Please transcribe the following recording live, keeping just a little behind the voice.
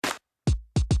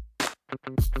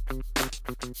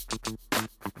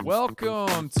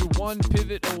Welcome to One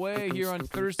Pivot Away here on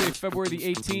Thursday, February the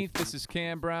 18th. This is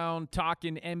Cam Brown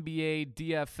talking NBA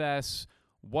DFS.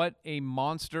 What a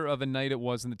monster of a night it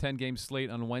was in the 10-game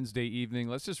slate on Wednesday evening.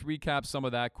 Let's just recap some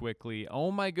of that quickly. Oh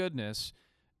my goodness,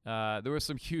 there were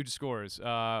some huge scores.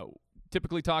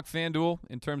 Typically talk FanDuel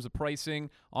in terms of pricing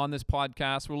on this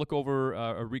podcast. We'll look over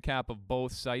a recap of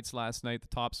both sites last night, the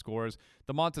top scores.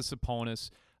 Domantas Sabonis,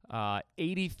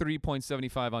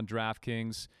 83.75 on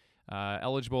DraftKings.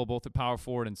 Eligible both at power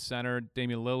forward and center.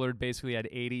 Damian Lillard basically had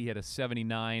 80. He had a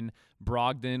 79.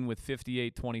 Brogdon with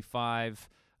 58.25.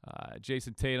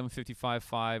 Jason Tatum,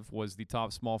 55.5, was the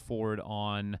top small forward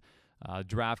on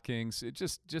DraftKings. It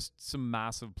just some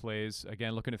massive plays.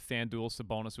 Again, looking at FanDuel,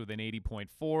 Sabonis with an 80.4.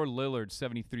 Lillard,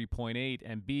 73.8.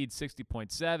 Embiid,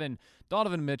 60.7.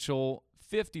 Donovan Mitchell,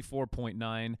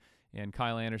 54.9. And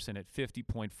Kyle Anderson at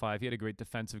 50.5. He had a great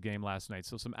defensive game last night.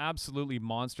 So some absolutely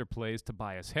monster plays.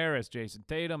 Tobias Harris, Jason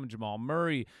Tatum, Jamal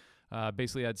Murray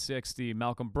basically had 60.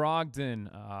 Malcolm Brogdon,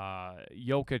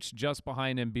 Jokic just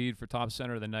behind Embiid for top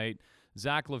center of the night.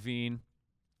 Zach LaVine,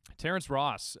 Terrence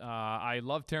Ross. I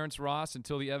love Terrence Ross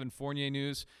until the Evan Fournier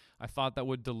news. I thought that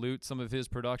would dilute some of his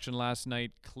production last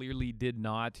night. Clearly did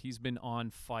not. He's been on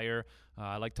fire.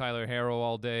 I like Tyler Herro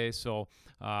all day. So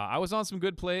I was on some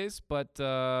good plays, but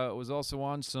was also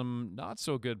on some not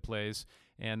so good plays.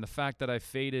 And the fact that I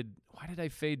faded, why did I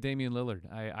fade Damian Lillard?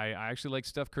 I actually like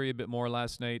Steph Curry a bit more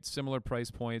last night. Similar price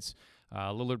points.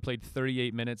 Lillard played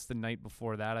 38 minutes the night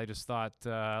before that. I just thought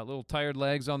a little tired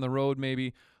legs on the road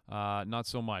maybe. Not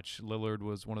so much. Lillard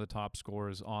was one of the top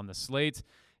scorers on the slate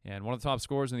and one of the top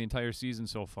scorers in the entire season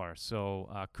so far. So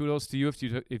kudos to you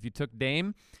if you took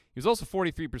Dame. He was also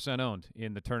 43% owned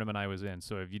in the tournament I was in.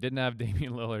 So if you didn't have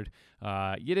Damian Lillard,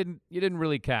 you didn't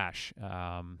really cash.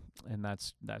 And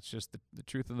that's just the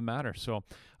truth of the matter. So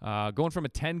going from a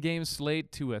 10-game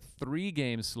slate to a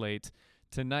 3-game slate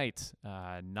tonight,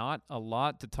 not a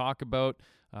lot to talk about.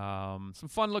 Some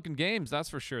fun-looking games, that's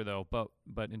for sure, though.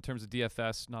 But in terms of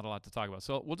DFS, not a lot to talk about.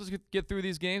 So we'll just get through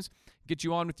these games, get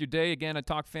you on with your day. Again, I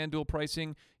talk FanDuel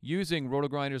pricing using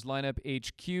RotoGrinders Lineup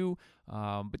HQ.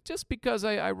 But just because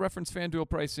I reference FanDuel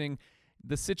pricing,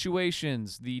 the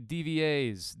situations, the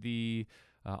DVAs, the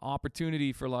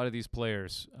opportunity for a lot of these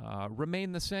players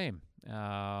remain the same.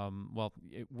 Well,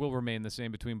 it will remain the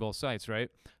same between both sites, right?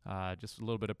 Just a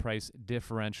little bit of price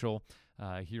differential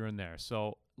here and there.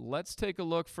 So let's take a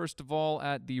look, first of all,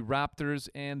 at the Raptors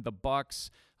and the Bucks.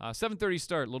 7:30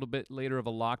 start, a little bit later of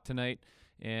a lock tonight.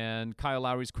 And Kyle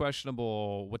Lowry's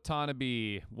questionable.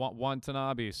 Watanabe,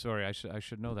 sorry, I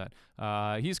should know that.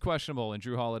 He's questionable, and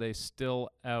Drew Holiday still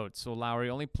out. So Lowry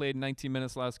only played 19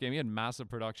 minutes last game. He had massive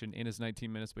production in his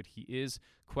 19 minutes, but he is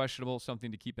questionable,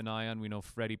 something to keep an eye on. We know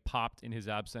Freddie popped in his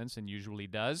absence and usually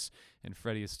does, and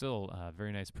Freddie is still a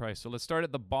very nice price. So let's start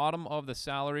at the bottom of the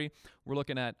salary. We're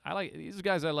looking at, these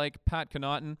guys I like, Pat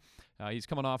Connaughton. He's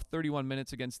coming off 31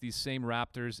 minutes against these same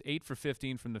Raptors, 8 for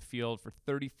 15 from the field for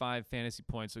 35 fantasy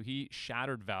points. So he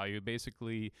shattered value,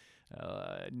 basically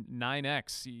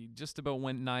 9x. He just about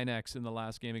went 9x in the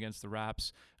last game against the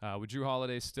Raps. With Drew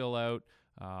Holiday still out,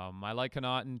 I like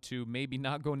Connaughton to maybe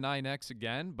not go 9x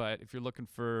again, but if you're looking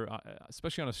for,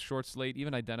 especially on a short slate,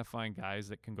 even identifying guys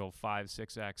that can go 5,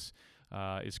 6x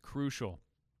is crucial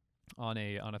on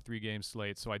a 3-game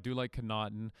slate. So I do like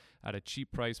Connaughton at a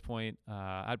cheap price point.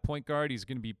 At point guard, he's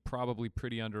going to be probably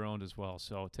pretty under-owned as well.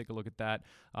 So take a look at that.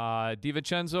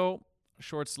 DiVincenzo,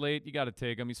 short slate, you got to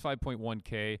take him. He's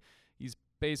 5.1K. He's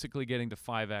basically getting to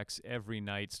 5x every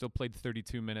night. Still played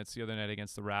 32 minutes the other night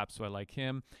against the Raps, so I like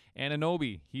him.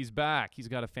 Anunoby, he's back. He's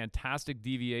got a fantastic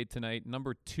DVA tonight.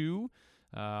 Number 2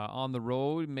 on the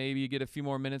road. Maybe you get a few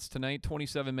more minutes tonight.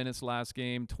 27 minutes last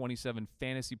game, 27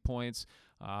 fantasy points.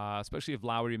 Especially if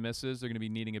Lowry misses, they're going to be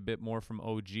needing a bit more from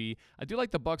OG. I do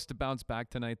like the Bucks to bounce back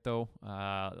tonight, though.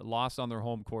 Lost on their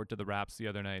home court to the Raps the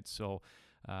other night, so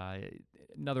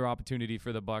another opportunity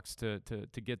for the Bucks to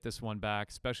get this one back,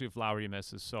 especially if Lowry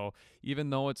misses. So even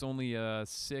though it's only a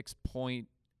 6-point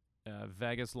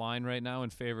Vegas line right now in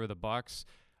favor of the Bucks,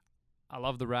 I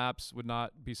love the Raps. Would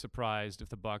not be surprised if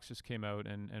the Bucks just came out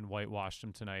and whitewashed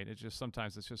them tonight.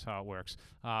 Sometimes it's just how it works.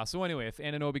 So anyway, if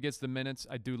Anunoby gets the minutes,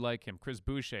 I do like him. Chris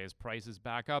Boucher, his price is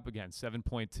back up again,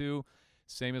 7.2.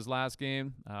 Same as last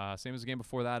game. Same as the game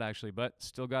before that, actually. But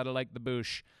still got to like the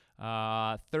Bouche.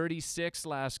 36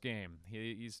 last game.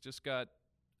 He's just got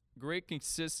great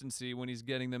consistency when he's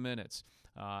getting the minutes.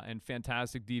 And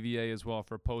fantastic DVA as well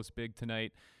for post big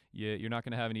tonight. you're not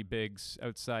going to have any bigs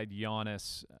outside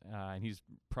Giannis, and he's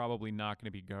probably not going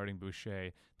to be guarding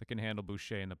Boucher that can handle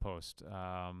Boucher in the post.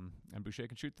 And Boucher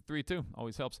can shoot the three too.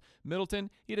 Always helps. Middleton,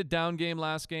 he had a down game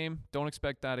last game. Don't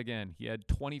expect that again. He had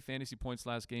 20 fantasy points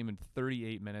last game in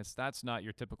 38 minutes. That's not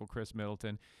your typical Chris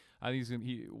Middleton. I think he's gonna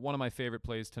be one of my favorite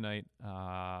plays tonight.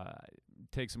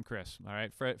 Take some Chris. All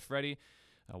right, Freddie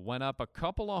went up a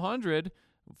couple of hundred,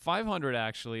 500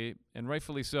 actually, and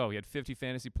rightfully so. He had 50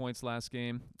 fantasy points last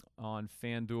game on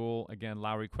FanDuel. Again,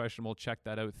 Lowry questionable. Check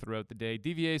that out throughout the day.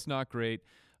 DVA's not great,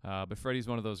 but Freddie's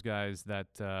one of those guys that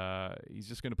he's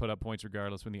just going to put up points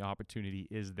regardless when the opportunity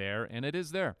is there, and it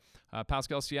is there.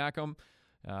 Pascal Siakam,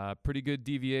 pretty good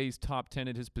DVA. He's top 10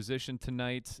 at his position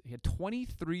tonight. He had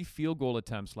 23 field goal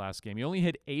attempts last game. He only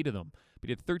hit 8 of them, but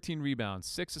he had 13 rebounds,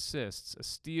 6 assists, a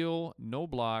steal, no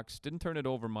blocks, didn't turn it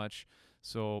over much.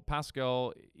 So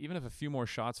Pascal, even if a few more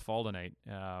shots fall tonight,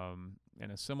 in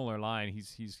a similar line,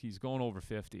 he's going over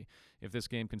 50 if this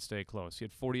game can stay close. He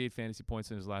had 48 fantasy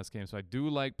points in his last game, so I do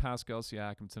like Pascal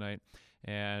Siakam tonight.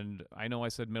 And I know I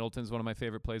said Middleton's one of my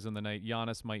favorite plays on the night.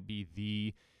 Giannis might be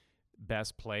the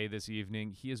best play this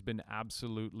evening. He has been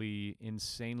absolutely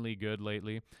insanely good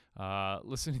lately.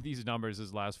 Listen to these numbers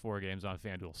his last 4 games on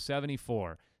FanDuel.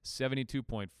 74,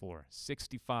 72.4,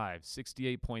 65,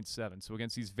 68.7. So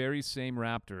against these very same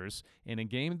Raptors, in a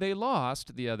game they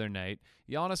lost the other night,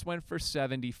 Giannis went for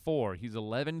 74. He's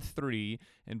 11-3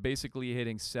 and basically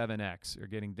hitting 7x or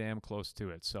getting damn close to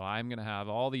it. So I'm going to have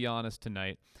all the Giannis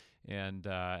tonight, and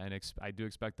I do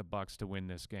expect the Bucks to win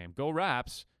this game. Go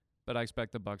Raps! But I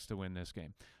expect the Bucks to win this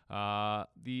game.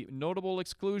 The notable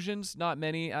exclusions, not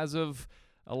many. As of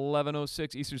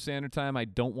 11:06 Eastern Standard Time, I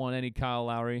don't want any Kyle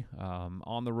Lowry.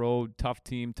 On the road, tough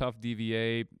team, tough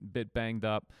DVA, bit banged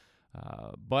up.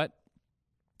 But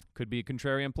could be a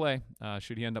contrarian play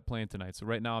should he end up playing tonight. So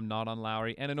right now I'm not on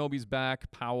Lowry. Anunoby's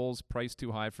back. Powell's priced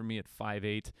too high for me at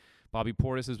 5.8. Bobby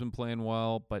Portis has been playing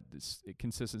well, but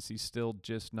consistency's still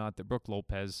just not there. Brook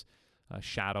Lopez,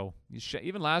 shadow.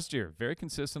 Even last year, very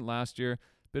consistent last year.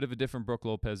 Bit of a different Brook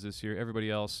Lopez this year.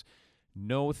 Everybody else,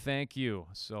 no thank you.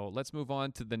 So let's move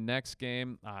on to the next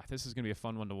game. This is going to be a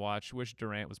fun one to watch. Wish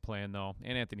Durant was playing, though,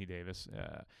 and Anthony Davis.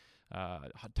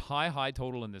 High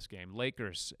total in this game.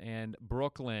 Lakers and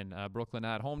Brooklyn. Brooklyn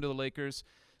at home to the Lakers.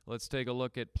 Let's take a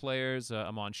look at players.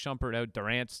 Amon Shumpert out.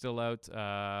 Durant still out.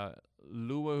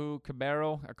 Luahu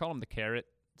Cabarro. I call him the Carrot.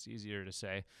 It's easier to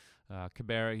say.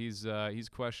 Cabarro, he's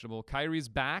questionable. Kyrie's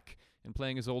back and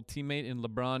playing his old teammate in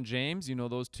LeBron James. You know,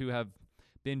 those two have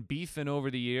been beefing over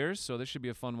the years, so this should be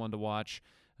a fun one to watch.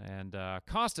 And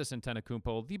Kostas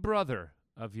Antetokounmpo, the brother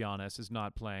of Giannis, is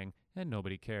not playing, and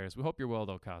nobody cares. We hope you're well,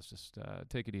 though, Kostas.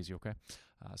 Take it easy, okay?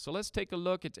 So let's take a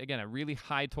look at, again, a really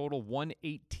high total,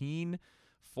 118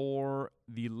 for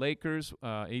the Lakers,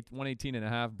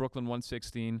 118.5, Brooklyn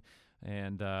 116.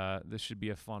 And this should be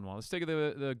a fun one. Let's take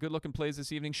the good-looking plays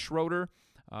this evening. Schroeder,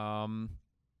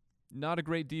 not a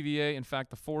great DVA. In fact,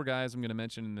 the 4 guys I'm going to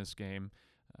mention in this game,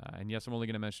 and yes, I'm only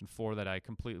going to mention 4 that I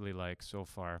completely like so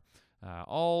far,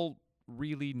 all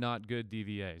really not good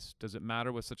DVAs. Does it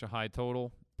matter with such a high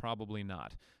total? Probably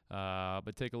not.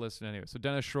 But take a listen anyway. So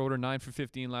Dennis Schroeder, 9 for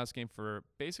 15 last game for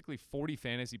basically 40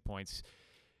 fantasy points.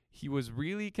 He was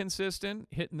really consistent,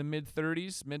 hitting the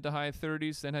mid-30s, mid to high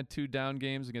 30s, then had 2 down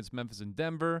games against Memphis and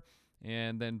Denver,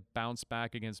 and then bounced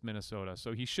back against Minnesota.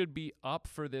 So he should be up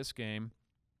for this game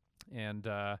and,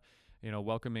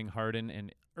 welcoming Harden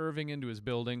and Irving into his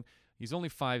building. He's only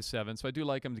 5'7", so I do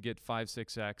like him to get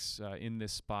 5'6" in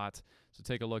this spot. So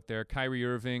take a look there. Kyrie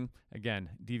Irving, again,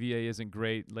 DVA isn't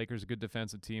great. Lakers a good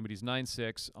defensive team, but he's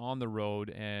 9'6" on the road,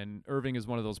 and Irving is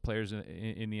one of those players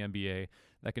in the NBA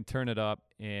that can turn it up,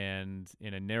 and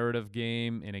in a narrative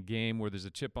game, in a game where there's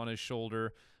a chip on his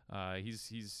shoulder, he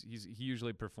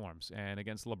usually performs. And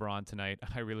against LeBron tonight,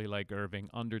 I really like Irving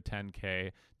under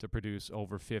 10K to produce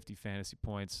over 50 fantasy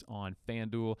points on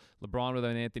FanDuel. LeBron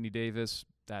without Anthony Davis,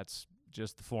 that's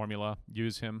just the formula.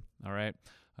 Use him, all right?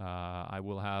 I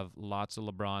will have lots of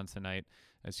LeBron tonight,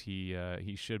 as he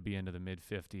should be into the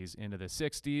mid-50s, into the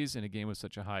 60s in a game with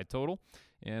such a high total.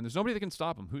 And there's nobody that can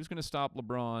stop him. Who's going to stop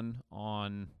LeBron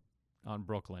on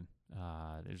Brooklyn?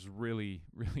 There's really,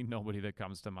 really nobody that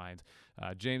comes to mind.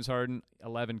 James Harden,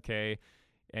 11K.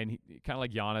 And kind of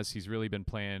like Giannis, he's really been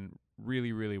playing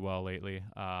really, really well lately.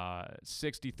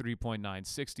 63.9,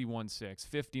 61.6,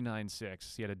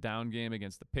 59.6. He had a down game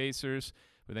against the Pacers,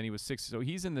 but then he was 60. So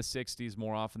he's in the 60s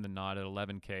more often than not at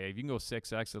 11K. If you can go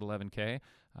 6X at 11K,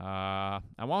 I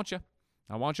want you.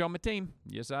 I want you on my team.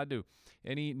 Yes, I do.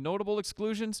 Any notable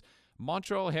exclusions?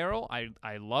 Montreal Harrell,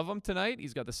 I love him tonight.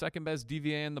 He's got the second best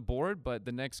DVA on the board, but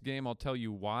the next game I'll tell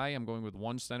you why. I'm going with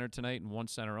one center tonight and one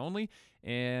center only.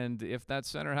 And if that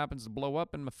center happens to blow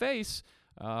up in my face,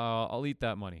 I'll eat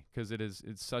that money because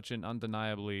it's such an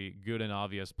undeniably good and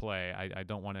obvious play. I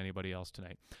don't want anybody else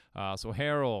tonight. So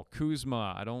Harrell,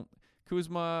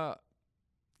 Kuzma,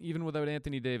 even without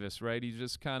Anthony Davis, right? He's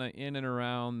just kind of in and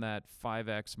around that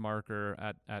 5X marker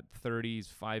at 30. He's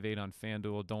 5'8" on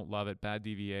FanDuel. Don't love it. Bad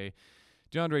DVA.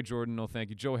 DeAndre Jordan, no thank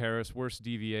you. Joe Harris, worst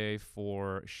DVA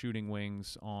for shooting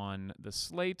wings on the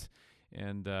slate.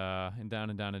 And down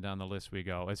and down and down the list we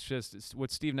go. It's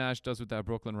what Steve Nash does with that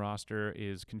Brooklyn roster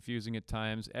is confusing at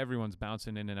times. Everyone's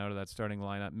bouncing in and out of that starting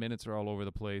lineup. Minutes are all over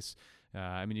the place.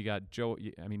 You got Joe.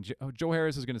 Joe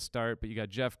Harris is going to start, but you got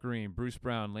Jeff Green, Bruce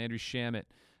Brown, Landry Shamet.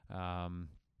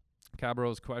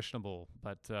 Cabarrot's questionable,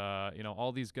 but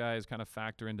all these guys kind of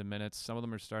factor into minutes. Some of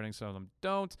them are starting, some of them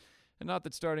don't. And not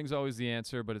that starting's always the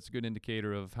answer, but it's a good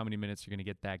indicator of how many minutes you're going to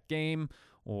get that game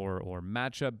or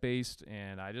matchup based,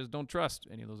 and I just don't trust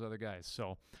any of those other guys.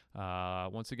 So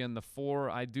once again, the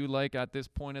four I do like at this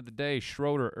point of the day: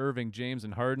 Schroeder, Irving, James,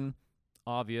 and Harden.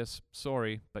 Obvious,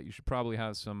 sorry, but you should probably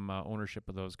have some ownership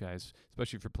of those guys,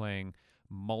 especially if you're playing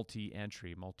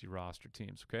multi-entry, multi-roster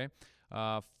teams, okay?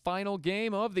 Final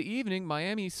game of the evening,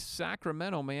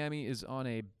 Miami-Sacramento. Miami is on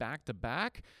a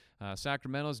back-to-back.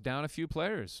 Sacramento's down a few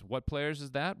players. What players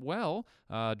is that? Well,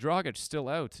 Dragic still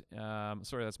out.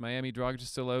 That's Miami. Dragic is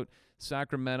still out.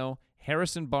 Sacramento,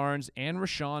 Harrison Barnes and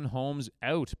Rashawn Holmes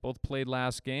out. Both played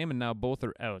last game, and now both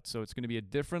are out. So it's going to be a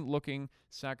different-looking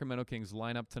Sacramento Kings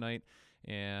lineup tonight.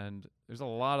 And there's a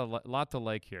lot to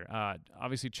like here.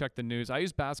 Obviously, check the news. I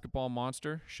use Basketball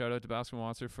Monster. Shout out to Basketball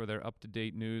Monster for their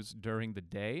up-to-date news during the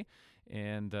day.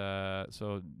 And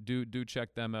so do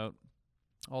check them out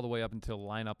all the way up until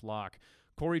lineup lock.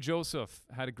 Corey Joseph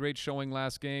had a great showing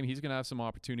last game. He's going to have some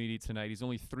opportunity tonight. He's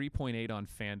only 3.8 on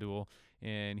FanDuel,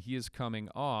 and he is coming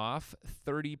off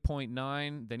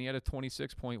 30.9. Then he had a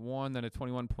 26.1, then a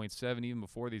 21.7 even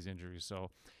before these injuries. So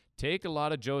take a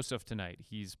lot of Joseph tonight.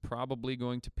 He's probably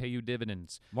going to pay you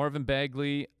dividends. Marvin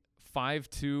Bagley,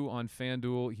 5-2 on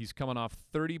FanDuel. He's coming off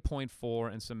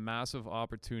 30.4 and some massive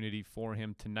opportunity for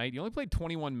him tonight. He only played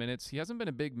 21 minutes. He hasn't been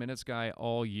a big minutes guy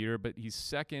all year, but he's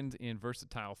second in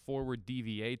versatile forward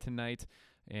DVA tonight.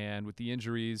 And with the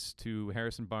injuries to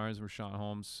Harrison Barnes and Rashawn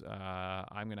Holmes,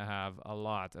 I'm going to have a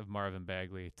lot of Marvin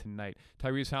Bagley tonight.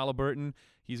 Tyrese Halliburton,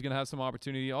 he's going to have some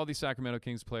opportunity. All these Sacramento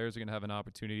Kings players are going to have an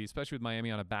opportunity, especially with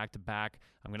Miami on a back-to-back.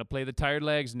 I'm going to play the tired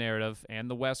legs narrative and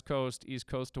the West Coast, East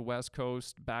Coast to West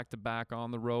Coast, back-to-back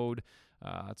on the road.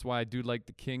 That's why I do like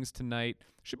the Kings tonight.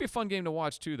 Should be a fun game to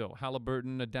watch, too, though.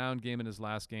 Halliburton, a down game in his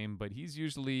last game, but he's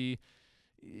usually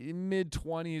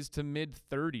mid-20s to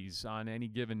mid-30s on any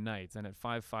given night. And at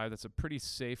 5'5", that's a pretty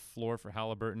safe floor for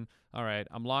Halliburton. All right,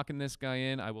 I'm locking this guy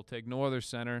in. I will take no other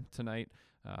center tonight.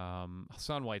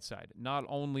 Hassan Whiteside. Not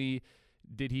only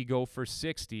did he go for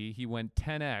 60, he went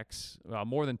 10x,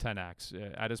 more than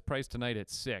 10x. At his price tonight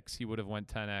at 6, he would have went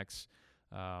 10x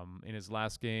in his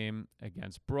last game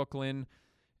against Brooklyn.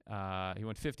 He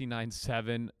went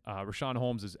 59-7. Rashawn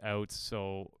Holmes is out,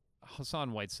 so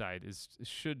Hassan Whiteside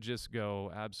should just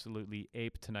go absolutely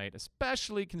ape tonight,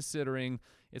 especially considering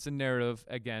it's a narrative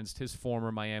against his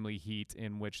former Miami Heat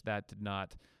in which that did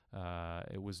not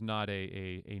it was not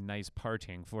a nice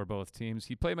parting for both teams.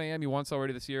 He played Miami once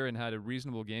already this year and had a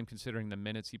reasonable game considering the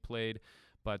minutes he played,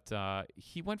 but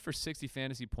he went for 60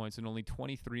 fantasy points in only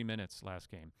 23 minutes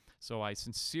last game. So I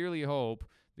sincerely hope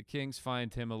the Kings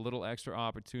find him a little extra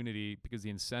opportunity because the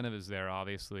incentive is there,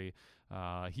 obviously.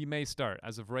 He may start.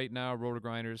 As of right now,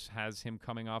 RotoGrinders has him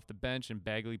coming off the bench and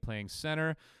Bagley playing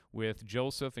center with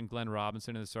Joseph and Glenn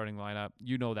Robinson in the starting lineup.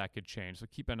 You know that could change, so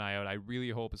keep an eye out. I really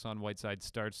hope Hassan Whiteside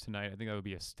starts tonight. I think that would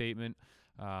be a statement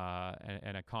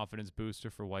and a confidence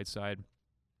booster for Whiteside.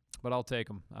 But I'll take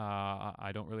him.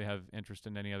 I don't really have interest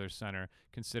in any other center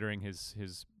considering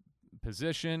his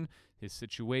position, his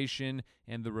situation,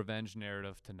 and the revenge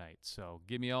narrative tonight. So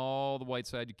give me all the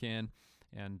Whiteside you can.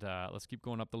 And let's keep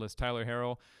going up the list. Tyler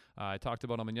Harrell, I talked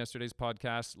about him in yesterday's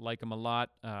podcast. Like him a lot.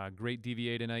 Great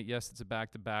DVA tonight. Yes, it's a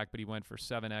back-to-back, but he went for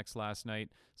 7x last night.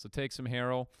 So take some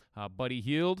Harrell. Buddy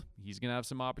Hield, he's going to have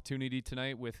some opportunity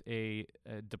tonight with a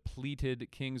depleted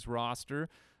Kings roster.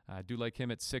 I do like him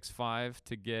at 6'5"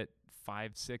 to get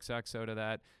 5-6x out of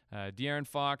that. De'Aaron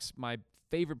Fox, my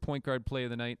favorite point guard play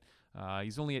of the night.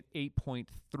 He's only at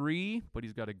 8.3, but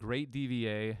he's got a great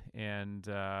DVA, and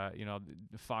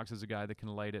Fox is a guy that can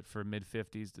light it for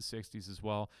mid-50s to 60s as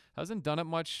well. Hasn't done it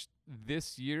much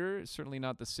this year, certainly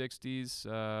not the 60s.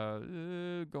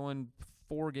 Going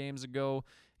 4 games ago,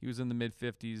 He was in the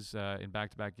mid-50s in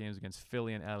back-to-back games against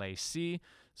Philly and LAC.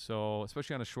 So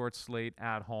especially on a short slate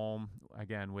at home,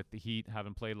 again, with the Heat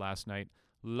having played last night,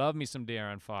 love me some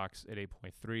De'Aaron Fox at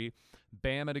 8.3.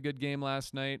 Bam had a good game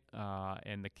last night,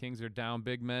 and the Kings are down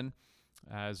big men,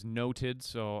 as noted.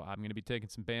 So I'm going to be taking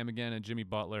some Bam again. And Jimmy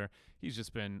Butler, he's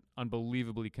just been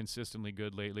unbelievably consistently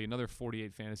good lately. Another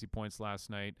 48 fantasy points last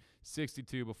night,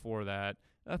 62 before that,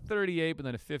 a 38, but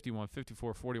then a 51,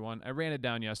 54, 41. I ran it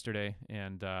down yesterday,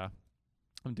 and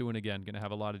I'm doing it again. Going to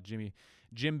have a lot of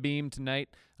Jim Beam tonight.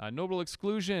 Notable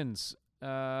exclusions.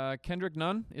 Kendrick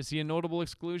Nunn, is he a notable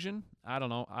exclusion? I don't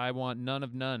know. I want none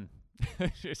of none.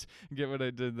 Just get what I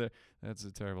did there. That's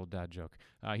a terrible dad joke.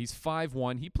 He's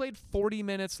 5'1". He played 40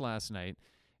 minutes last night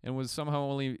and was somehow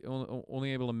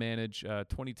only able to manage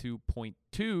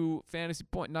 22.2 fantasy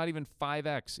point, not even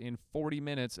 5x in 40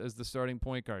 minutes as the starting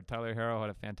point guard. Tyler Herro had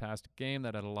a fantastic game.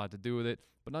 That had a lot to do with it.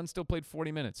 But Nunn still played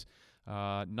 40 minutes.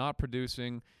 Not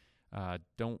producing.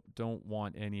 Don't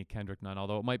want any Kendrick Nunn,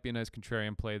 although it might be a nice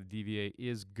contrarian play. The DVA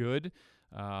is good.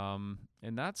 And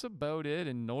that's about it.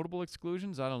 And notable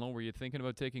exclusions, I don't know. Were you thinking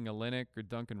about taking a Olynyk or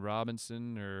Duncan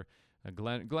Robinson or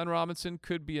Glenn Robinson?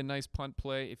 Could be a nice punt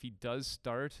play if he does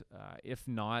start. If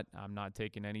not, I'm not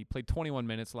taking any. He played 21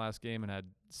 minutes last game and had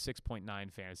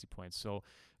 6.9 fantasy points. So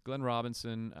Glenn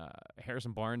Robinson,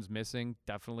 Harrison Barnes missing,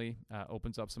 definitely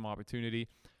opens up some opportunity.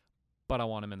 But I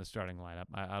want him in the starting lineup.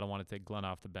 I don't want to take Glenn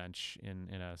off the bench in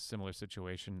a similar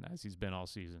situation as he's been all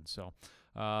season. So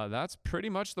that's pretty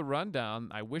much the rundown.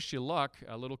 I wish you luck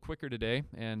a little quicker today,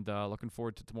 and looking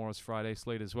forward to tomorrow's Friday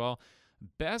slate as well.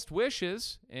 Best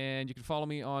wishes, and you can follow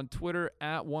me on Twitter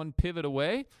at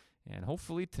OnePivotAway, and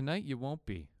hopefully tonight you won't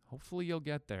be. Hopefully you'll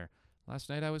get there. Last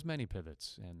night I was many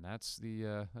pivots, and that's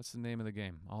the name of the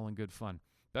game. All in good fun.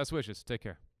 Best wishes. Take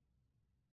care.